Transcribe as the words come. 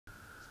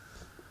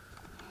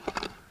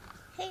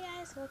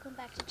guys, welcome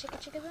back to Chicka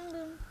Chicka Boom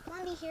Boom.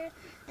 Blondie here,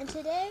 and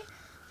today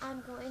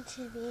I'm going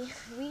to be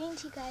reading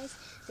to you guys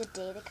The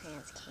Day the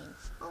Crayons Came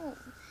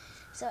Home.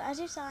 So as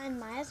you saw in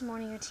Maya's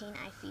morning routine,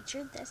 I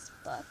featured this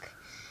book,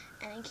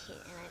 and I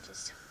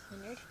just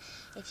wondered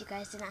if you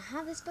guys did not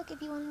have this book,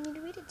 if you wanted me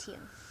to read it to you.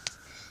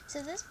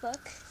 So this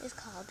book is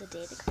called The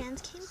Day the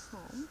Crayons Came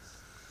Home,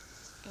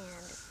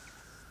 and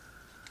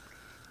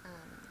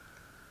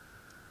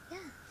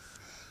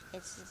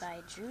it's by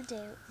Drew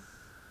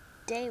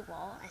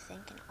Daywall, I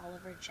think, and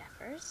Oliver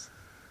Jeffers.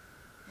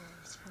 And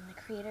it's from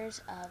the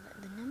creators of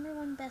the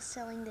 #1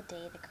 best-selling The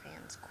Day the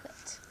Crayons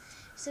Quit.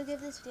 So give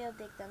this video a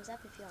big thumbs up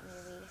if you want me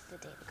to read The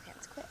Day the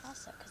Crayons Quit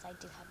also, because I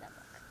do have that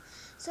book.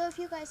 So if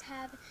you guys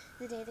have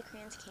The Day the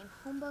Crayons Came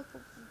Home book,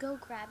 go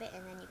grab it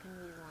and then you can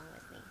read along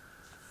with me.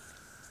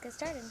 Let's get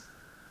started.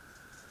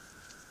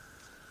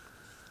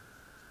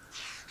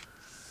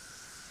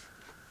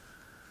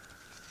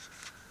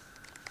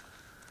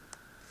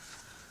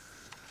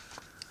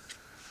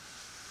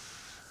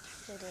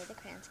 The Day the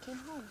Crayons Came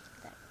Home.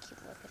 That cute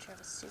little picture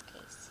of a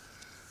suitcase.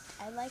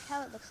 I like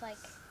how it looks like,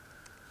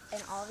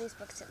 in all these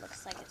books, it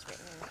looks like it's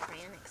written in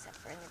crayon, except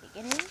for in the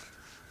beginning.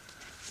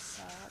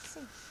 So, let's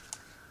see.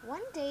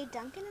 One day,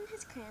 Duncan and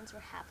his crayons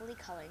were happily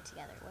coloring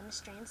together when a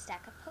strange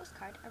stack of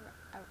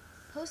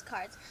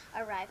postcards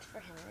arrived for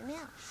him in the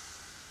mail.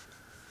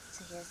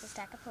 So here's the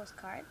stack of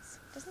postcards.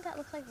 Doesn't that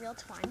look like real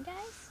twine,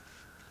 guys?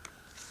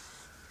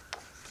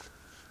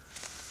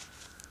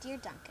 Dear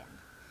Duncan,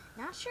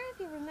 not sure if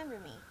you remember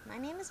me. My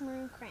name is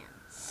Maroon Crayon.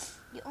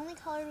 You only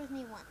colored with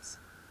me once.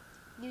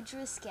 You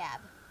drew a scab.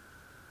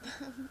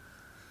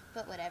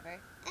 But whatever.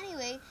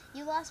 Anyway,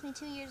 you lost me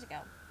 2 years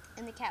ago.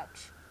 In the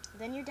couch.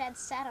 Then your dad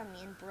sat on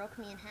me and broke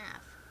me in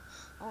half.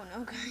 Oh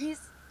no,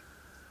 guys.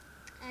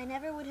 I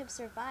never would have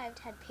survived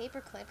had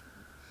Paperclip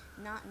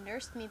not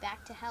nursed me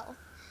back to health.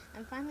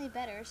 I'm finally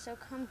better, so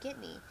come get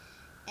me.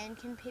 And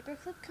can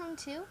Paperclip come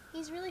too?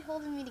 He's really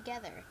holding me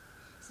together.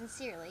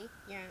 Sincerely,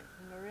 your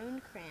Maroon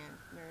Crayon,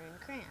 Maroon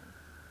Crayon.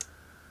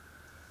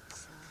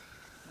 So,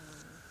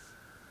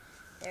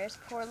 there's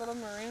poor little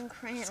Maroon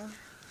Crayon.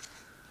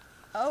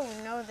 Oh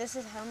no, this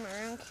is how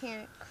Maroon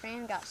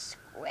Crayon got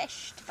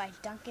squished by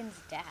Duncan's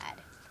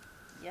dad.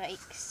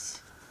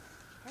 Yikes.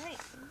 Alright.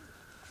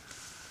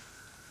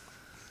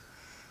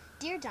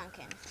 Dear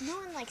Duncan, no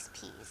one likes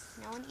peas.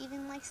 No one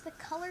even likes the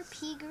color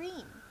pea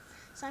green.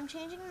 So I'm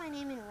changing my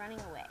name and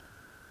running away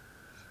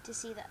to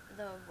see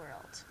the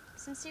world.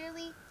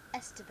 Sincerely,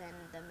 Esteban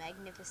the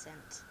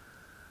Magnificent.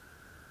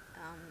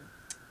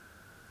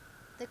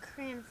 The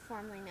crayon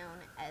formerly known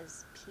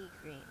as Pea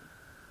Green.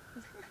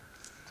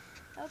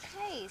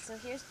 Okay, so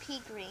here's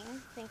Pea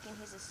Green, thinking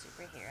he's a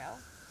superhero.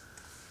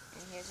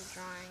 And here's a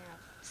drawing of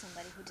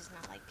somebody who does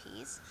not like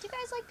peas. Do you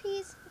guys like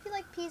peas? If you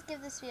like peas,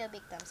 give this video a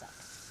big thumbs up.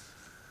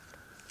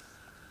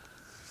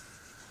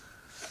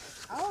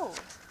 Oh,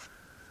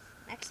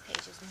 next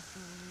page is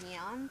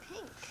neon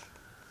pink.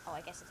 Oh,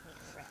 I guess it's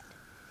neon red.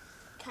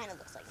 Kind of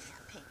looks like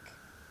neon pink.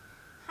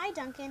 Hi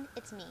Duncan,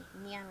 it's me,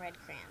 Neon Red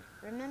Crayon.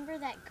 Remember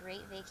that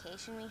great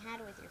vacation we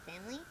had with your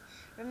family?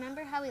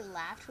 Remember how we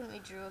laughed when we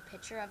drew a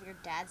picture of your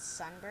dad's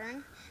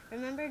sunburn?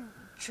 Remember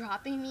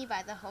dropping me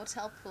by the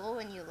hotel pool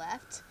when you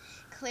left?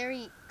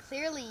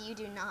 Clearly you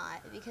do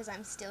not, because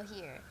I'm still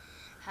here.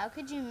 How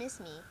could you miss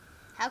me?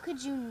 How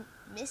could you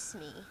miss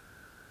me?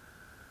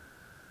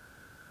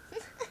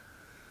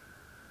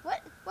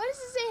 What does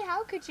it say?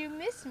 How could you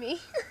miss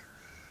me?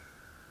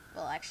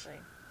 Well,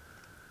 actually,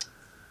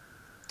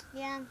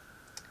 yeah.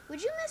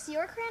 Would you miss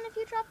your crayon if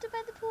you dropped it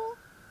by the pool?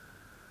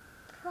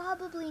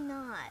 Probably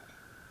not.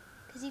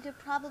 Because you could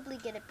probably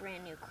get a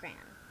brand new crayon.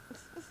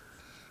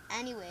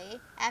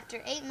 Anyway,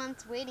 after 8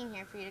 months waiting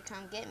here for you to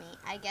come get me,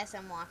 I guess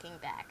I'm walking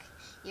back.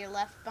 Your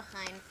left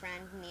behind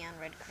friend, Neon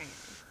Red Crayon.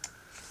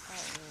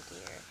 Oh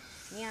dear.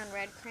 Neon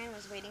Red Crayon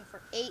was waiting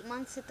for 8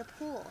 months at the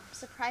pool. I'm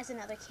surprised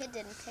another kid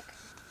didn't pick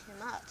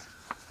him up.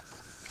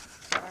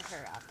 Or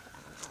her up. I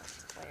don't know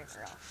if it's a boy or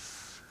girl.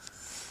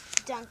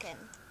 Duncan.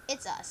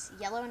 It's us,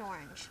 yellow and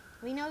orange.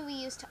 We know we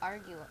used to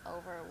argue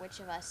over which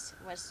of us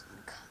was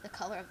the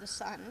color of the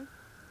sun.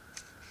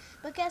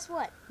 But guess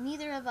what?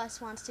 Neither of us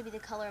wants to be the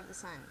color of the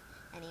sun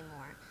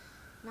anymore.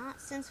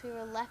 Not since we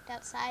were left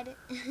outside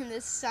and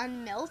the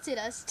sun melted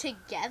us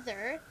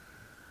together.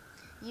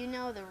 You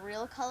know the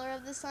real color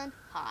of the sun?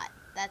 Hot.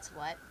 That's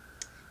what.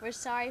 We're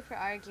sorry for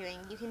arguing.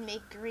 You can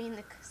make green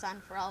the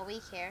sun for all we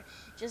care.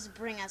 Just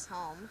bring us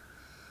home.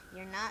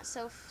 You're not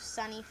so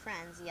sunny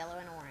friends, yellow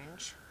and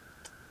orange.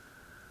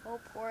 Oh,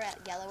 poor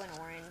yellow and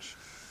orange.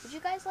 Would you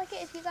guys like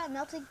it if you got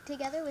melted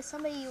together with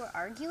somebody you were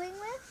arguing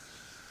with?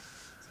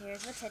 So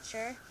here's the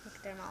picture.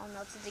 Look, they're all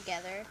melted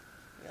together.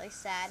 Really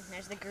sad. And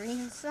there's the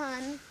green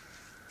sun.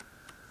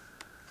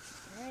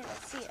 Alright,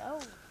 let's see.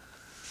 Oh,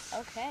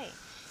 okay.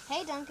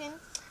 Hey, Duncan.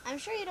 I'm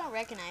sure you don't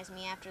recognize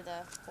me after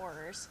the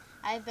horrors.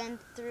 I've been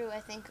through,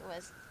 I think I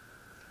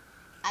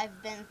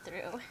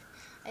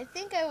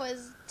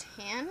was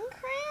tan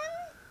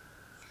crayon?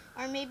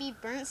 Or maybe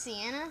burnt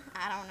sienna?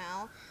 I don't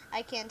know.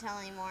 I can't tell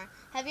anymore.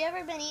 Have you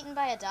ever been eaten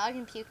by a dog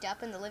and puked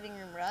up in the living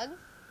room rug?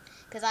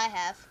 Because I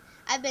have.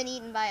 I've been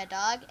eaten by a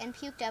dog and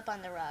puked up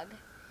on the rug.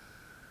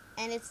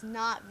 And it's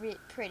not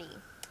pretty.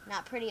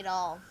 Not pretty at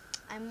all.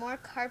 I'm more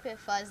carpet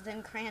fuzz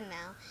than crayon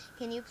now.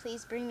 Can you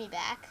please bring me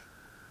back?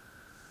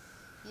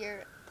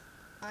 Your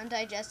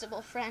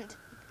undigestible friend,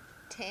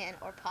 tan,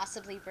 or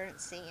possibly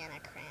burnt sienna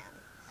crayon.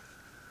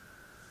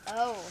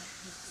 Oh,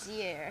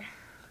 dear.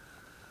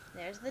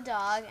 There's the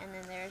dog, and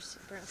then there's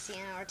burnt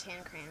sienna or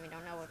tan crayon. We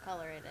don't know what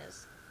color it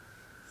is.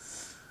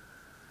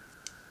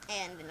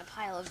 And in a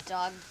pile of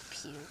dog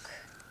puke.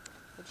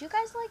 Would you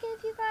guys like it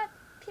if you got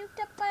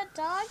puked up by a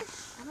dog?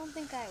 I don't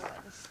think I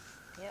would.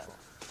 Ew.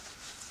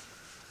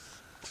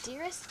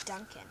 Dearest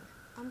Duncan,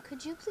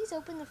 could you please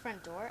open the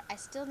front door? I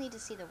still need to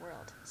see the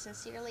world.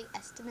 Sincerely,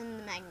 Esteban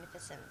the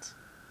Magnificent.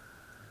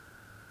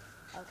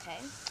 Okay.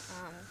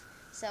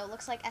 So it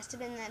looks like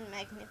Esteban the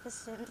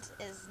Magnificent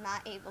is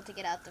not able to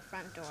get out the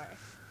front door.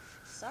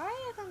 Sorry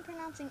if I'm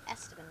pronouncing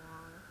Esteban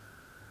wrong.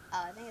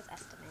 I think it's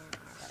Esteban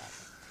or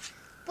whatever.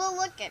 But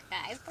look at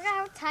guys, look at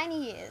how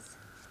tiny he is.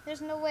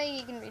 There's no way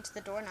he can reach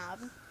the doorknob.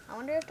 I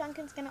wonder if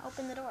Duncan's gonna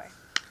open the door.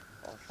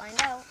 We'll find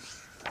out.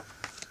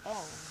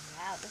 Oh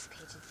wow, this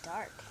page is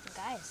dark.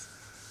 Guys,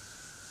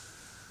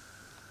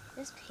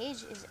 this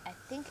page is, I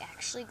think,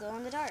 actually glow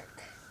in the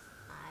dark.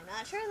 I'm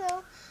not sure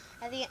though.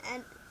 At the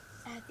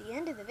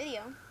end of the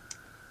video,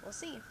 we'll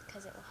see,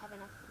 because it will have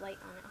enough light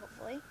on it,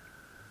 hopefully.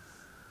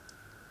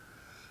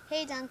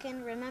 Hey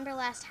Duncan, remember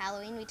last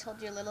Halloween we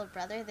told your little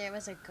brother there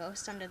was a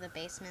ghost under the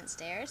basement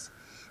stairs?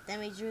 Then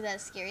we drew that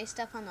scary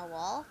stuff on the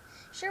wall?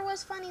 Sure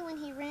was funny when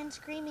he ran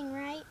screaming,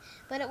 right?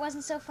 But it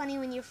wasn't so funny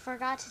when you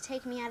forgot to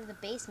take me out of the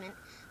basement.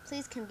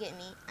 Please come get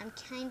me. I'm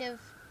kind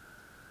of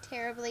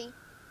terribly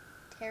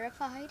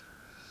terrified.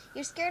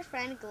 Your scared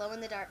friend,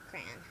 glow-in-the-dark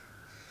crayon.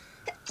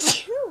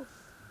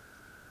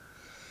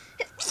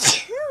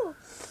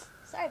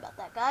 Sorry about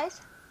that, guys.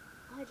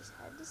 I just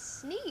had to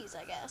sneeze,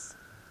 I guess.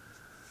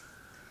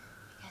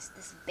 Yes,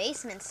 this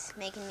basement's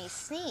making me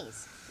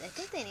sneeze. I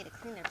think they need to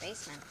clean their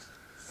basement.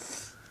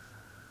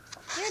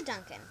 Dear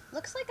Duncan,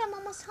 looks like I'm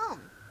almost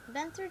home.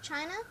 Been through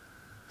China,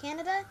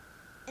 Canada,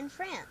 and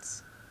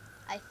France,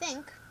 I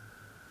think.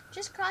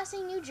 Just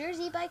crossing New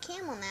Jersey by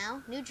camel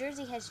now. New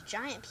Jersey has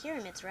giant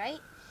pyramids, right?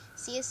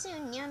 See you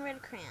soon, Neon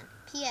Red Crayon.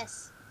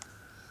 P.S.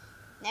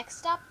 Next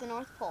stop, the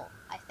North Pole,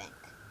 I think.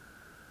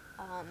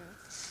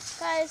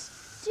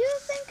 Guys, do you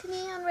think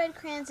Neon Red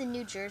Crayon's in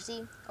New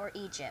Jersey or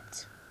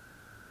Egypt?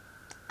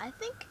 I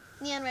think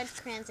Neon Red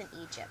Crayon's in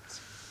Egypt.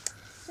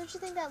 Don't you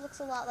think that looks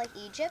a lot like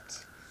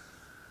Egypt?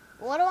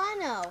 What do I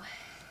know?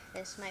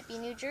 This might be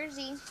New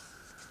Jersey.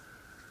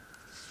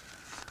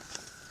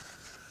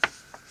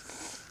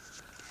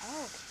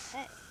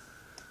 Okay.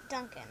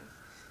 Duncan,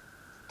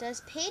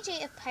 does page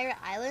 8 of Pirate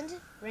Island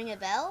ring a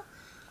bell?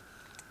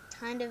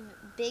 Kind of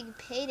big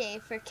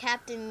payday for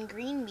Captain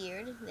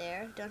Greenbeard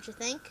there, don't you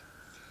think?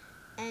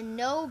 And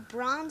no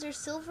bronze or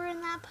silver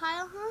in that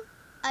pile, huh?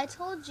 I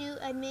told you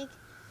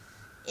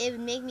it would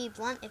make me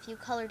blunt if you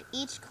colored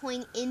each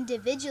coin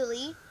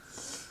individually.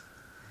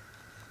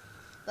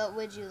 But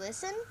would you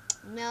listen?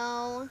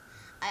 No.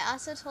 I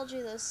also told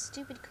you those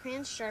stupid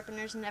crayon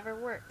sharpeners never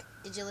work.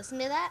 Did you listen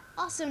to that?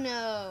 Also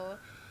no.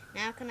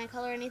 Now can I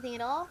color anything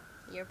at all?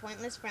 Your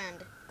pointless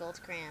friend, Gold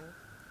Crayon.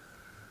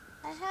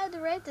 I had to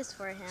write this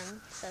for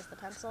him, says the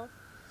pencil.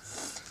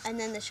 And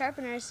then the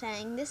sharpener is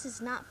saying, this is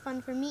not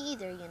fun for me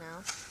either, you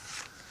know.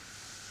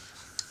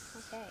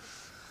 Okay.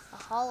 A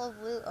hollow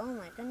blue. Oh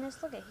my goodness,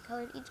 look at he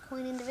colored each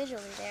coin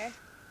individually there.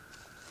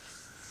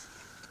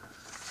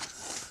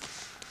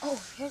 Oh,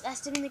 here's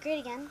Esteban the Great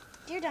again.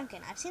 Dear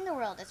Duncan, I've seen the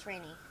world. It's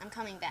rainy. I'm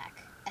coming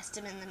back.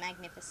 Esteban the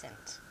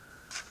Magnificent.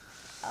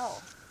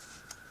 Oh.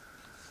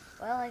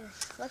 Well, it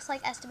looks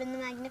like Esteban the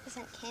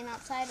Magnificent came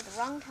outside at the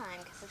wrong time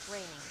because it's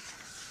raining.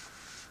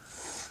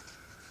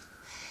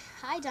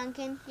 Hi,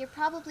 Duncan. You're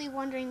probably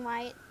wondering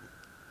why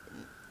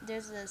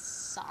there's a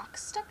sock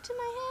stuck to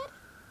my head?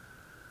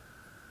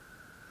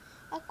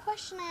 A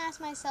question I ask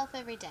myself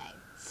every day.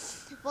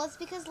 Well, it's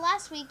because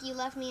last week you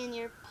left me in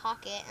your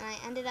pocket and I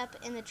ended up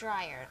in the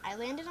dryer. I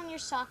landed on your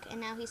sock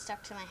and now he's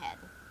stuck to my head.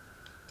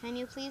 Can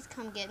you please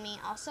come get me?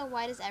 Also,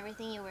 why does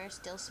everything you wear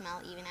still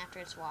smell even after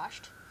it's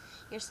washed?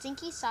 Your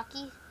stinky,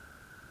 socky,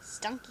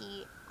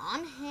 stunky,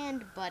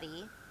 on-head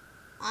buddy,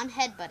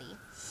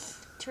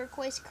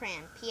 turquoise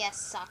crayon.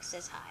 P.S. Sock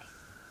says hi.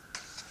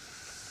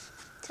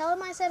 Tell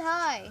him I said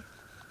hi.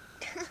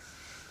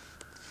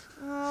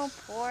 Oh,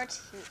 poor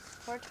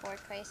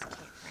turquoise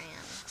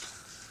crayon.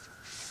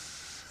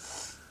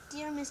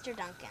 Dear Mr.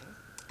 Duncan,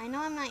 I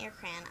know I'm not your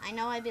crayon. I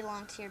know I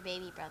belong to your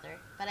baby brother,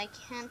 but I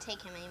can't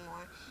take him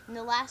anymore. In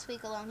the last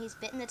week alone, he's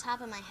bitten the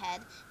top of my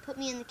head, put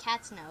me in the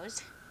cat's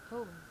nose.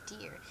 Oh,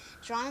 dear.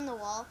 Drawn on the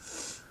wall,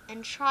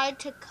 and tried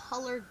to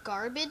color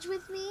garbage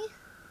with me.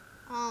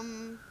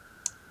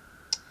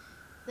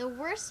 The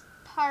worst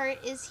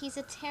part is he's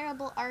a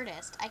terrible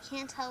artist. I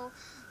can't tell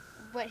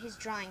what his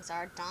drawings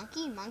are.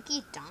 Donkey,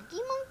 monkey,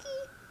 donkey,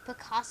 monkey?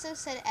 Picasso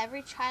said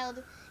every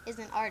child is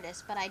an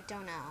artist, but I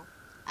don't know.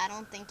 I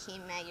don't think he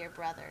met your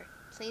brother.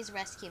 Please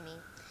rescue me.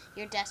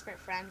 Your desperate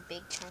friend,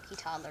 Big Chunky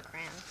Toddler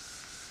Crayon.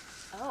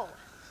 Oh,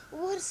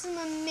 What some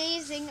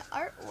amazing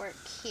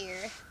artwork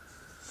here.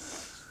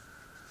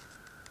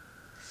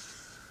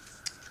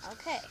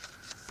 Okay,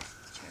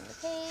 turn the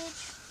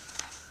page.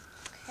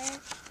 Okay.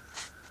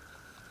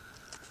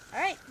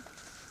 Alright.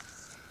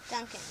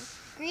 Duncan,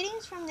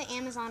 greetings from the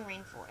Amazon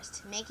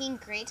rainforest. Making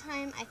great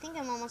time. I think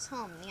I'm almost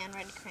home. Neon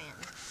red crayon.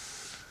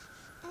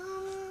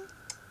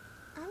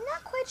 I'm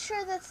not quite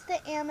sure that's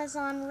the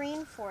Amazon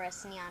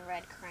rainforest neon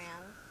red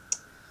crayon.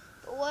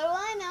 But what do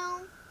I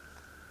know?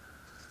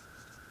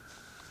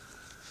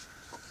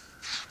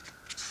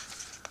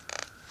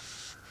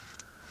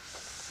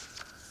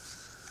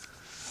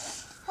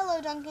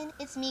 Hello, Duncan.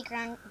 It's me,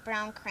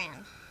 Brown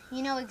Crayon.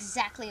 You know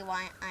exactly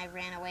why I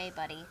ran away,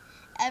 buddy.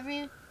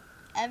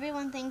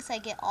 Everyone thinks I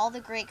get all the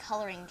great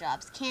coloring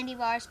jobs. Candy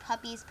bars,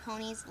 puppies,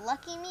 ponies.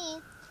 Lucky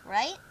me,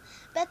 right?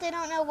 Bet they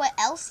don't know what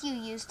else you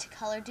use to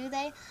color, do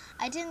they?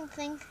 I didn't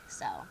think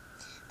so.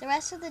 The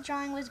rest of the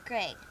drawing was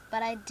great,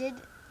 but did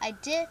I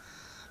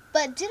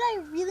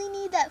really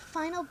need that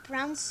final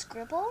brown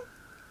scribble?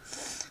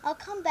 I'll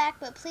come back,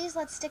 but please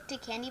let's stick to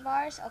candy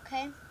bars,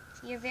 okay?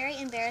 Your very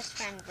embarrassed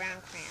friend,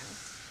 Brown Crayon.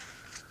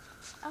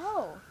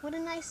 Oh, what a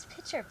nice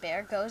picture.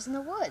 Bear goes in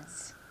the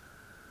woods.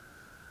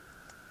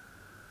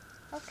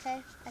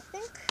 Okay, I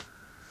think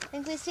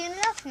we've seen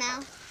enough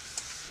now,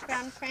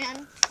 Brown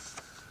Crayon.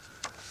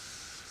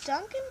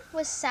 Duncan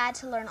was sad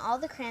to learn all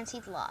the crayons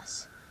he'd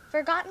lost,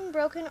 forgotten,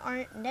 broken,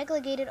 or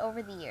neglected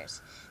over the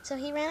years, so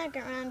he ran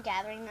around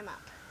gathering them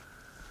up.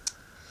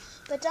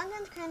 But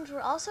Duncan's crayons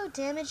were also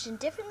damaged and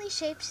differently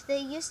shaped than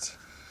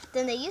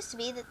they used to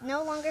be that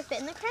no longer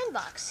fit in the crayon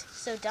box,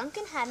 so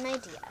Duncan had an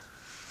idea.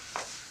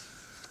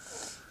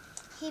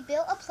 He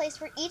built a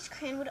place where each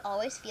crayon would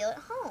always feel at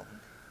home.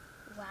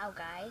 Wow,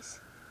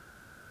 guys.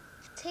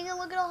 Take a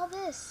look at all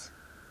this.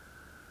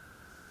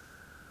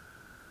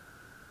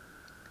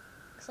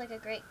 Looks like a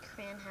great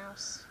crayon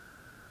house.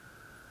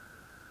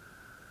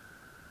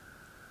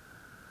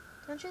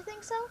 Don't you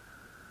think so?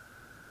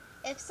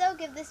 If so,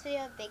 give this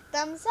video a big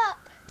thumbs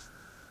up.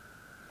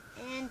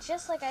 And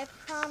just like I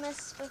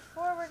promised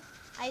before,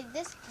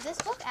 this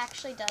book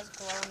actually does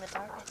glow in the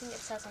dark. I think it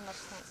says on the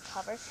front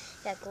cover,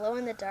 yeah, glow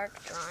in the dark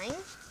drawing.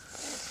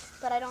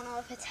 But I don't know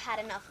if it's had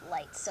enough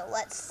light, so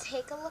let's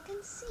take a look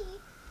and see.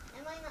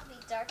 It might not be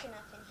dark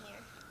enough in here.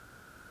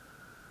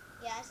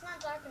 Yeah, it's not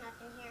dark enough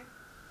in here.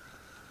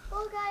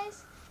 Well,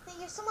 guys,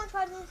 thank you so much for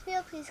watching this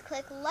video. Please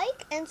click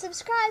like and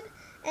subscribe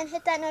and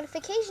hit that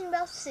notification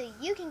bell so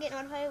you can get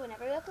notified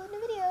whenever we upload new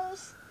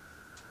videos.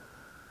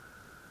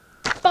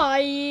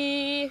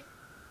 Bye!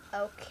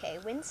 Okay,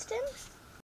 Winston?